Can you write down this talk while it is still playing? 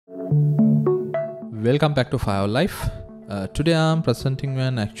Welcome back to Fiverr Life. Today I'm presenting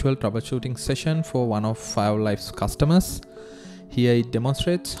an actual troubleshooting session for one of Fiverr Life's customers. Here it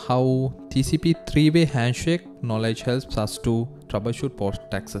demonstrates how TCP three-way handshake knowledge helps us to troubleshoot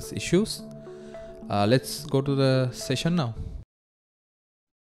post-access issues. Let's go to the session now.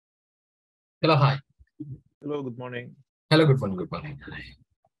 Hello, hi. Hello, good morning. Hello, good morning, good morning.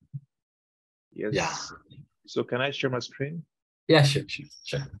 Yes. Yeah. So can I share my screen? Yeah, sure.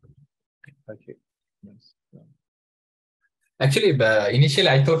 Okay. Yes. Actually, initially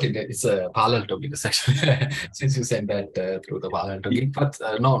I thought it's a parallel topic section since you sent that through the parallel topic, but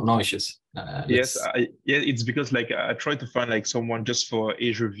no issues. Yes, it's because I tried to find someone just for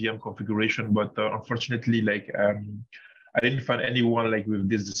Azure VM configuration, but unfortunately I didn't find anyone with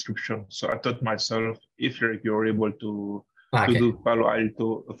this description. So I thought myself, if you're able to do Palo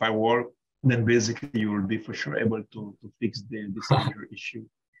Alto firewall, then basically you will be for sure able to fix this Azure issue.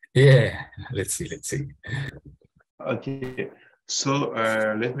 Yeah, let's see. Okay, so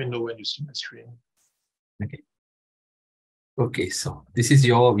let me know when you see my screen. Okay, so this is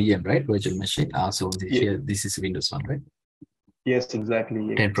your VM, right? Virtual machine. So here, this is Windows 1, right? Yes,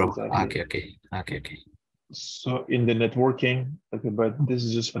 exactly. 10 Pro. Exactly. Okay. So in the networking, okay, but this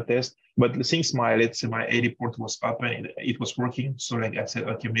is just for test. But since let's say my 80 port was open, it was working. So I said,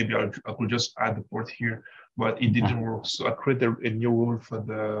 okay, maybe I could just add the port here, but it didn't work. So I created a new rule for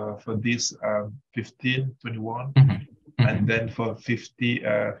this 1521, and then for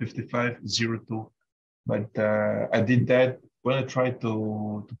 5502. But I did that when I tried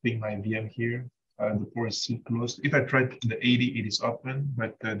to ping my VM here. The port is still closed. If I tried the 80, it is open,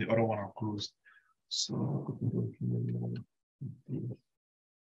 but the other one are closed. So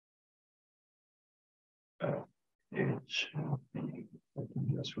I can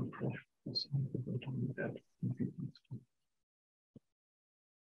just refresh.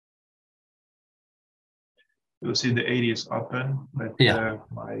 You'll see the 80 is open, but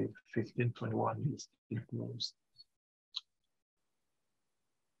my 1521 is still closed.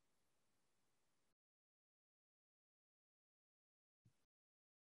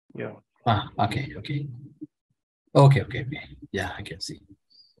 Yeah. Okay. Yeah, I can see.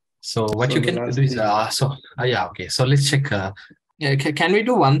 So what you can do is okay. So let's check. Can we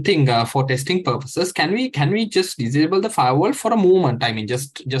do one thing for testing purposes? Can we just disable the firewall for a moment? I mean,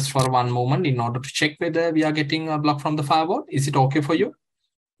 just for one moment in order to check whether we are getting a block from the firewall. Is it okay for you?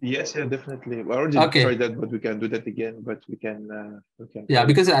 Yes, yeah, definitely. I already tried that, but we can do that again. But we can. Yeah,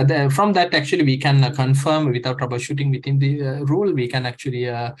 because from that actually we can confirm without troubleshooting within the rule. We can actually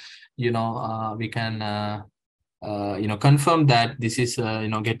confirm that this is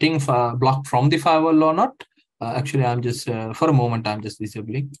getting blocked from the firewall or not. Actually, I'm just for a moment I'm just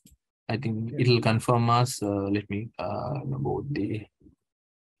disabling. I think it'll confirm us. Let me go the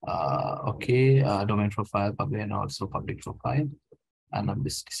domain profile, public, and also public profile, and I'm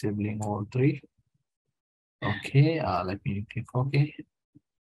just disabling all three. Okay, let me click OK.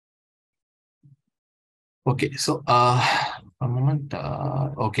 Okay, so a moment.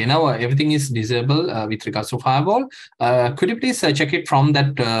 Okay, now everything is disabled with regards to firewall. Could you please check it from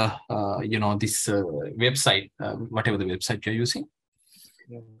that this website, whatever the website you're using?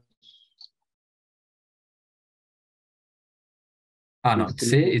 No,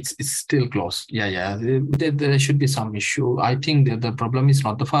 it's still closed. Yeah. There should be some issue. I think that the problem is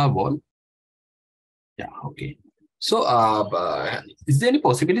not the firewall. Yeah. Okay. So, is there any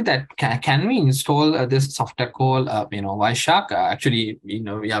possibility that can we install this software called Wireshark? Actually,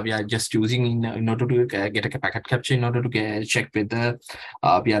 we are just using in order to get a packet capture in order to check whether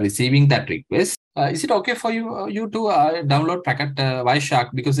we are receiving that request. Is it okay for you to download packet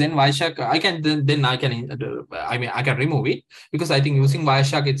Wireshark? Because then Wireshark I can remove it, because I think using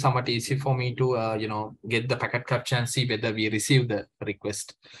Wireshark it's somewhat easy for me to get the packet capture and see whether we receive the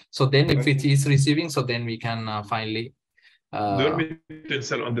request. So then if it is receiving, so then we can finally. Do you want me to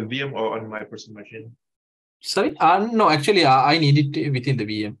install on the VM or on my personal machine? Sorry, no, actually I need it within the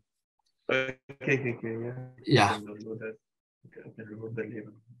VM. Okay, yeah. I can download that. Okay, I can remove the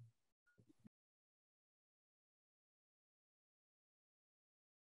label.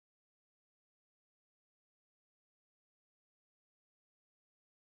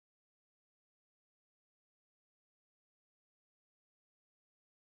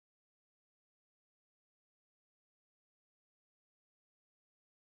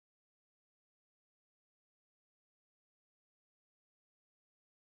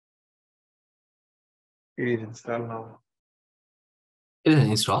 It is installed now. It is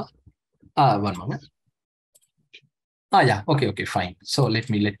installed. One moment. Yeah. Okay. Fine. So let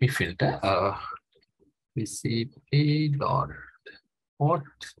me filter. Receive a dot port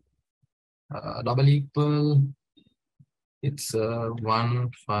double equal. It's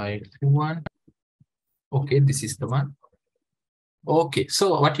 1521. Okay, this is the one. Okay,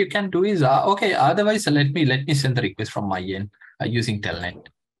 so what you can do is okay. Otherwise, let me send the request from my end using telnet.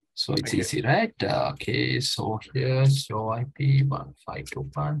 So it's easy, right? Okay, so here show IP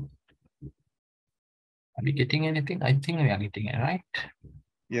 1521. Are we getting anything? I think we are getting it, right?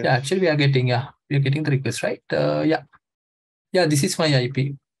 Yes. Yeah, actually we are getting the request, right? Yeah, this is my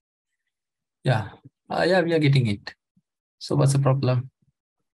IP. Yeah, yeah, we are getting it. So what's the problem?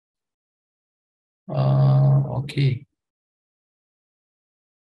 Okay.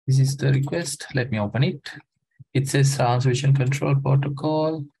 This is the request. Let me open it. It says transmission control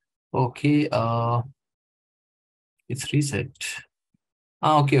protocol. Okay. It's reset.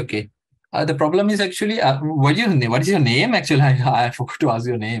 Okay. The problem is actually what is your name? Actually, I forgot to ask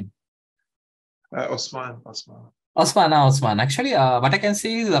your name. Osman. Osman. Actually, what I can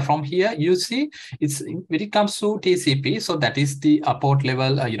see is from here, you see, it's when it comes to TCP, so that is the port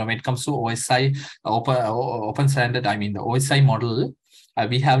level. When it comes to OSI, open standard, I mean the OSI model.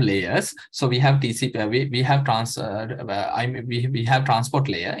 We have layers, so we have TCP. We have we have transport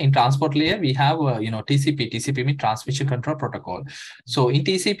layer. In transport layer, we have TCP. TCP means transmission control protocol. So in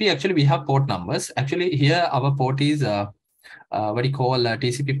TCP, actually, we have port numbers. Actually, here our port is what you call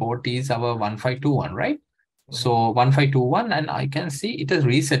TCP port is our 1521, right? So 1521, and I can see it is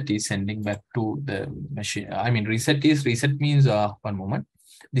reset is sending back to the machine. I mean, reset means one moment.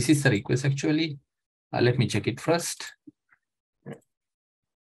 This is the request actually. Let me check it first.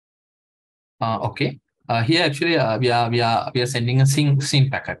 Okay. Here actually we are sending a SYN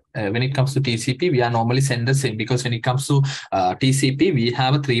packet. When it comes to TCP, we are normally send the SYN, because when it comes to TCP, we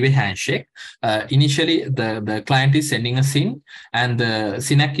have a three-way handshake. Initially, the client is sending a SYN, and the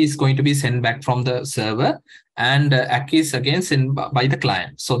SYN is going to be sent back from the server, and ACK is again sent by the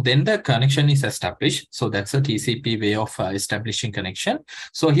client. So then the connection is established. So that's a TCP way of establishing connection.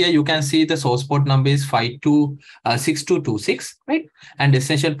 So here you can see the source port number is 526226, right? And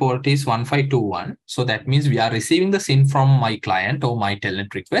destination port is 1521. So that means we are receiving the SYN from my client or my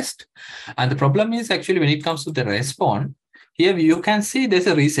telnet request. And the problem is actually when it comes to the response, here you can see there's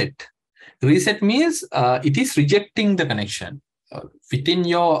a reset. Reset means it is rejecting the connection within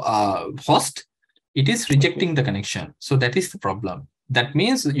your host. It is rejecting the connection. So that is the problem. That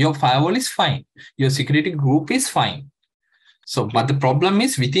means your firewall is fine. Your security group is fine. So, but the problem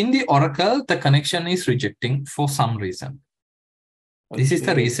is within the Oracle, the connection is rejecting for some reason. This is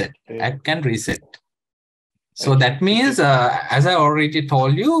the reset. I can reset. So that means, as I already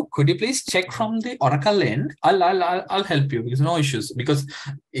told you, could you please check from the Oracle end? I'll help you, because no issues, because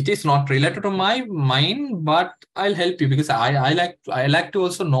it is not related to mine, but I'll help you, because I like to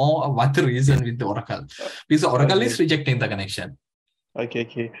also know what the reason with the Oracle, because Oracle is rejecting the connection.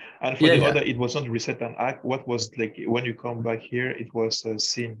 Okay. And for the other, it wasn't reset and ACK. What was like when you come back here? It was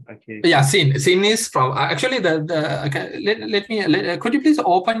SYN. Okay. Yeah, SYN is from actually let me could you please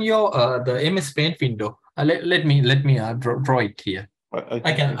open your the MS Paint window? Let me draw it here.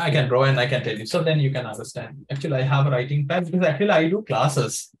 Okay, I can draw and I can tell you, so then you can understand. Actually, I have a writing pad because actually I do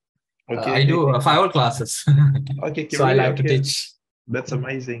classes. I do firewall classes. Okay. So really, I like to teach. That's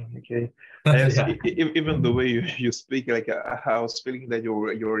amazing. Okay. Yes, even the way you speak, like I was feeling that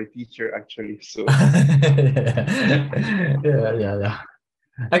you're a teacher actually. So yeah.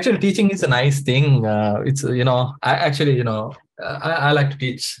 Actually, teaching is a nice thing. It's I like to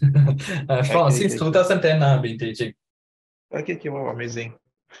teach. Since 2010, I've been teaching. Okay, wow, amazing.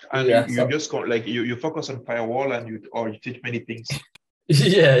 And you just go like you focus on firewall and you teach many things.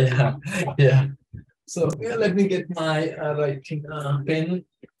 Yeah. So let me get my writing pen.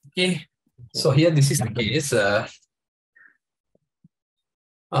 Okay. So here, this is the case.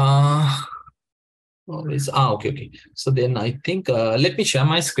 Okay. So then I think let me share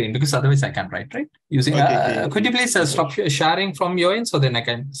my screen, because otherwise I can't write, right? Using could you please stop sharing from your end, so then I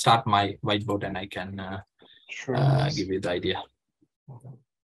can start my whiteboard and I can give you the idea.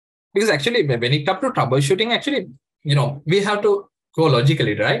 Because actually, when it comes to troubleshooting, actually, we have to go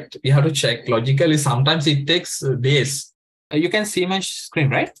logically, right? We have to check logically. Sometimes it takes days. You can see my screen,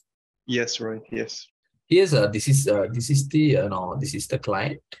 right? Yes, right. Yes. Here's this is the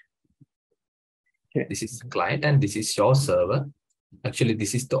client. Okay. This is the client, and this is your server. Actually,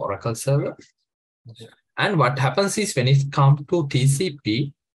 this is the Oracle server. Okay. And what happens is when it comes to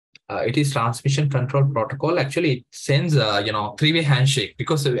TCP, it is transmission control protocol. Actually, it sends three-way handshake,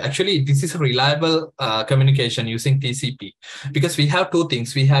 because actually this is a reliable communication using TCP, because we have two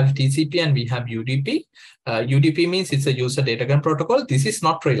things. We have TCP and we have UDP. UDP means it's a user datagram protocol. This is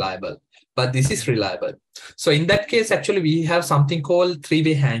not reliable, but this is reliable. So in that case, actually, we have something called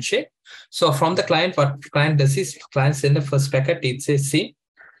three-way handshake. So from the client, what client does is client send the first packet. It says SYN.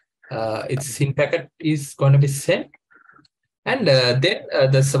 Its SYN packet is going to be sent. And then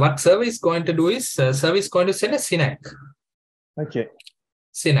what server is going to do is server is going to send a SYN-ACK. Okay.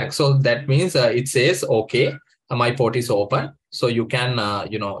 SYN-ACK. So that means it says, okay, my port is open, so you can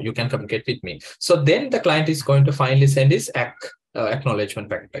you can communicate with me. So then the client is going to finally send his ACK acknowledgement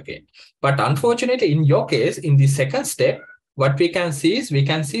packet again. But unfortunately, in your case, in the second step, what we can see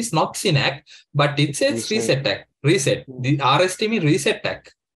is not SYN-ACK, but it says reset ACK. Reset. The RST means reset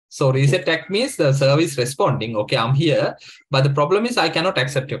ACK. So reset ACK means the service responding, okay, I'm here, but the problem is I cannot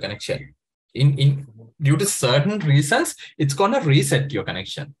accept your connection. Due to certain reasons, it's gonna reset your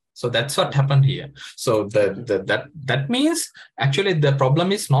connection. So that's what happened here. So that means actually the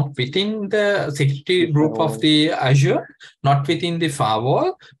problem is not within the security group of the Azure, not within the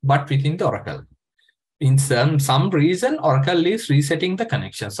firewall, but within the Oracle. In some reason, Oracle is resetting the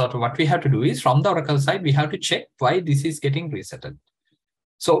connection. So what we have to do is from the Oracle side, we have to check why this is getting resetted.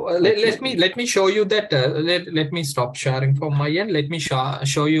 So let me show you that. Let me stop sharing from my end. Let me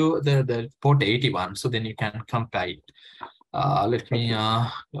show you the port 81. So then you can compare it. Let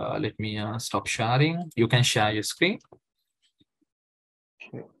me stop sharing. You can share your screen.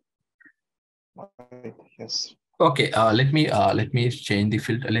 Yes. Okay. Let me change the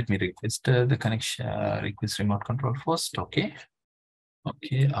filter. Let me request the connection. Request remote control first. Okay.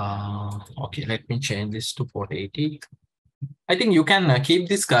 Okay. Okay. Let me change this to port 80. I think you can keep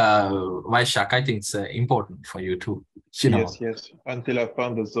this Shak. I think it's important for you too. Yes. Until I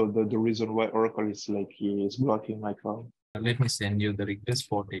found the reason why Oracle is blocking my phone. Let me send you the request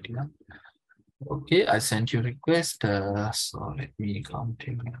for data. Okay, I sent you request. So let me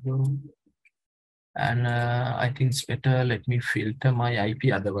continue. And I think it's better. Let me filter my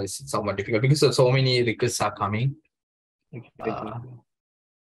IP. Otherwise, it's somewhat difficult because so many requests are coming.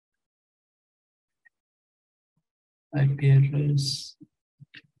 IP address,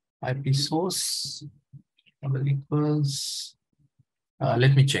 IP source, double equals.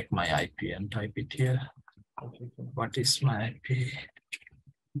 Let me check my IP and type it here. What is my IP?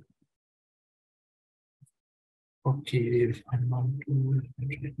 Okay,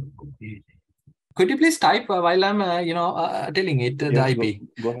 could you please type while I'm telling it the IP?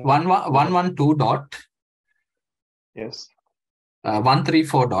 Go ahead. 112 dot. Yes.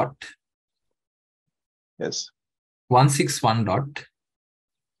 134 dot. Yes. 161 dot.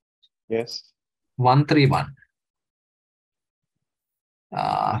 Yes. 131.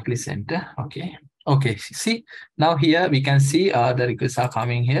 Please enter. Okay. Okay. See, now here we can see the requests are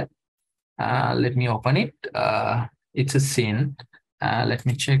coming here. Let me open it. It's a SYN. Let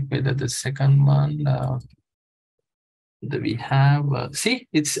me check whether the second one that we have. See,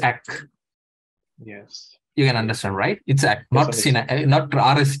 it's ACK. Yes. You can understand, right? It's ACK, not SYN, not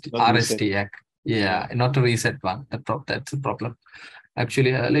RST ACK. Yeah, not a reset one. That's the problem.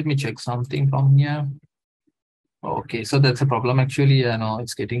 Actually, let me check something from here. Okay, so that's a problem. Actually, no,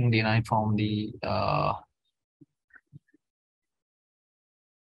 it's getting denied from the.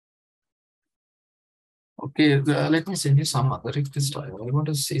 Okay, let me send you some other request. I want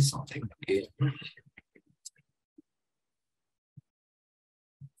to say something. Okay.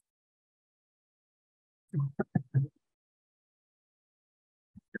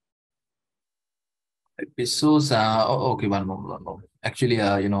 IP source. Okay, one more. Actually,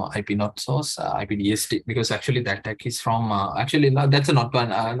 IP not source, IP DST, because actually that tag is from. Actually, no, that's not one.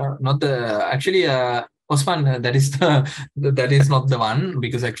 Not the. Actually, Osman, that is not the one,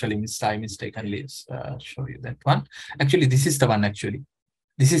 because actually I mistakenly show you that one. Actually, this is the one. Actually,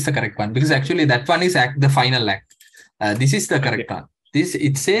 this is the correct one, because actually that one is the final act. This is the correct one. This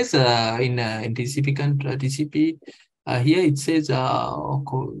it says in TCP TCP. Here it says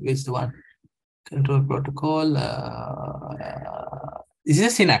where's the one? Control protocol. This is a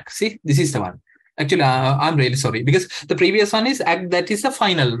SYN-ACK. See, this is the one. Actually, I'm really sorry, because the previous one is that is the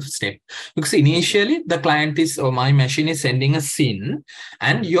final step. Because initially the client is, or my machine is sending a SYN,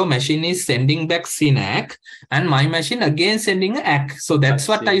 and your machine is sending back SYN-ACK, and my machine again sending an ACK. So that's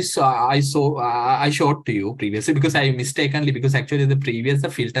what I showed to you previously, because I mistakenly, because actually the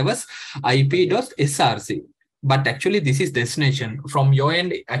filter was IP.src. But actually, this is destination. From your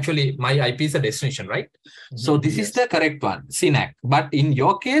end, actually, my IP is a destination, right? So this is the correct one, SYN-ACK. But in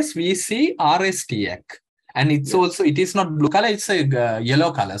your case, we see RST ACK. And it's also, it is not blue color, it's a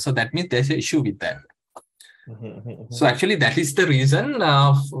yellow color. So that means there's an issue with that. So actually, that is the reason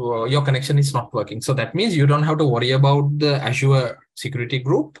your connection is not working. So that means you don't have to worry about the Azure security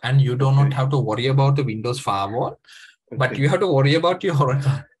group, and you do not have to worry about the Windows firewall, but you have to worry about your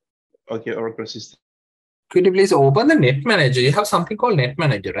Oracle. Okay, Oracle system. Could you please open the Net Manager? You have something called Net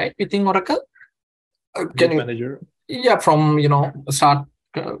Manager, right? Within Oracle. Net Manager. Yeah, from start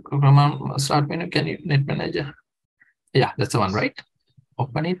menu. Can you Net Manager? Yeah, that's the one, right?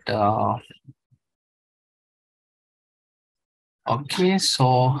 Open it. Okay,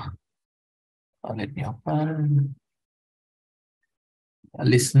 so let me open.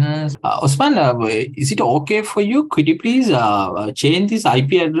 Listeners, Osman, is it okay for you? Could you please change this IP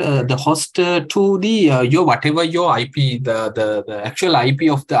the host to the your whatever your IP, the actual IP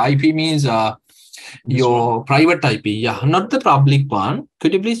of the IP means your private IP, yeah, not the public one.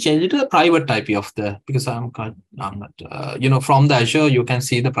 Could you please change it to the private IP of the, because I'm not from the Azure you can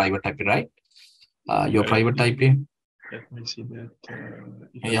see the private IP, right? Your private IP. Let me see that.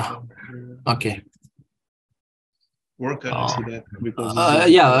 Yeah. Okay. Where can I see that? Because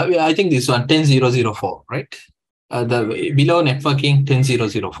yeah, I think this one 10.0.0.4, right? The below networking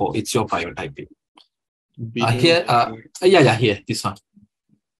 10.0.0.4. It's your private IP. Here, yeah, here this one.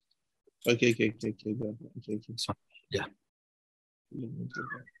 Okay. This one. Yeah.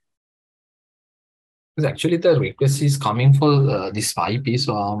 Because actually the request is coming for this IP,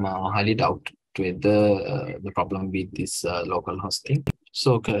 so I'm highly doubt whether the problem with this local hosting.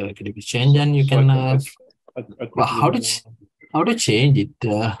 So could you change and you can how to change it?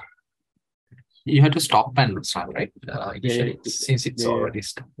 You have to stop and start, right? Since it's already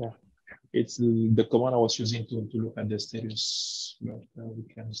stopped. Yeah. It's the command I was using to look at the status, but we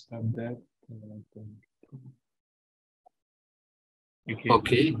can stop that.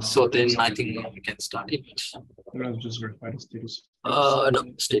 Okay, so then I think we can start it. Let's just verify the status. No,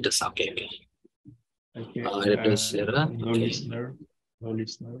 status. Okay. Error. No listener.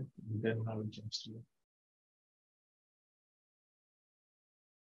 Then now it jumps to it.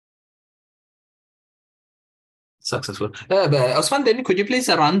 Successful. Osman, then could you please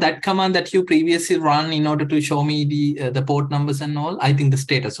run that command that you previously run in order to show me the port numbers and all? I think the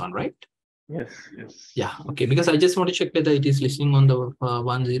status one, right? Yes. Yeah. Okay. Because I just want to check whether it is listening on the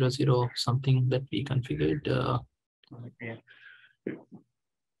 100 something that we configured.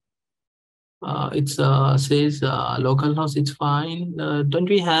 It says localhost. It's fine. Don't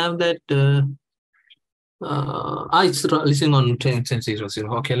we have that? It's listening on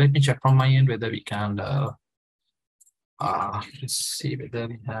 10.0.0. Okay. Let me check from my end whether we can. Let's see whether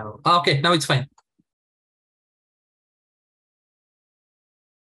we have. Okay. Now it's fine.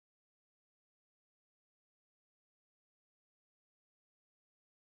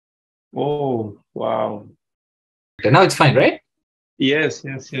 Oh, wow. Now it's fine, right? Yes.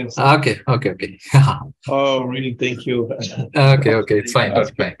 Okay. Oh, really? Thank you. Okay. It's fine.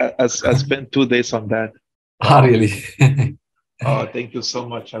 I spent 2 days on that. Wow. Really? Oh, thank you so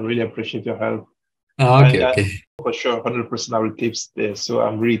much. I really appreciate your help. Okay. For sure, 100% I will keep there. So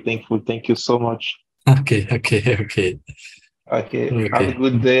I'm really thankful. Thank you so much. Okay. Have a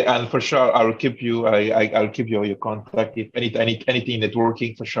good day, and for sure I will keep you. I'll keep your contact. If anything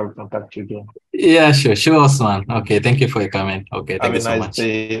networking, for sure I'll contact you again. Yeah, sure, Osman. Okay, thank you for your comment. Okay, thank you so much. Have a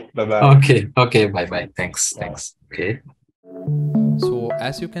nice day. Bye. Okay, bye. Thanks. Okay. So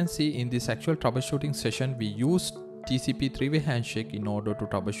as you can see in this actual troubleshooting session, we used TCP three-way handshake in order to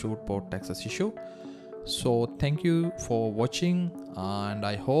troubleshoot port access issue. So thank you for watching, and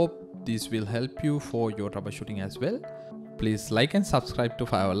I hope this will help you for your troubleshooting as well. Please like and subscribe to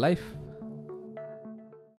Fiverr Life.